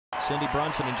Cindy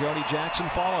Brunson and Jody Jackson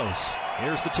follows.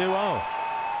 Here's the 2-0.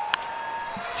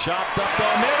 Chopped up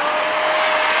the middle.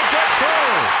 Gets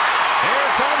through. Here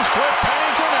comes Cliff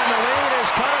Pennington, and the lead is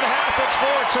cut in half. It's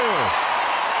 4-2.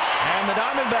 And the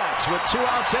Diamondbacks, with 2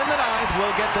 outs in the 9th,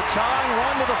 will get the tying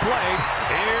run to the plate.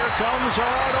 Here comes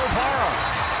Gerardo Parra.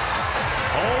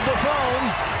 Hold the phone.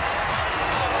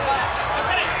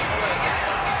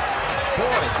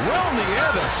 Boy, Wil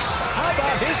Nieves, how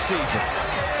about his season?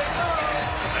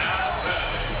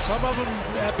 Some of them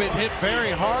have been hit very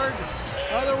hard.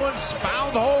 Other ones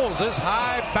found holes. This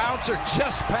high bouncer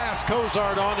just past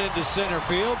Cozart on into center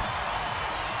field.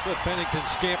 Cliff Pennington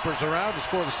scampers around to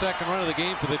score the 2nd run of the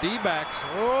game for the D-backs.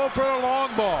 Oh, for a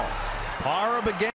long ball. Parra began.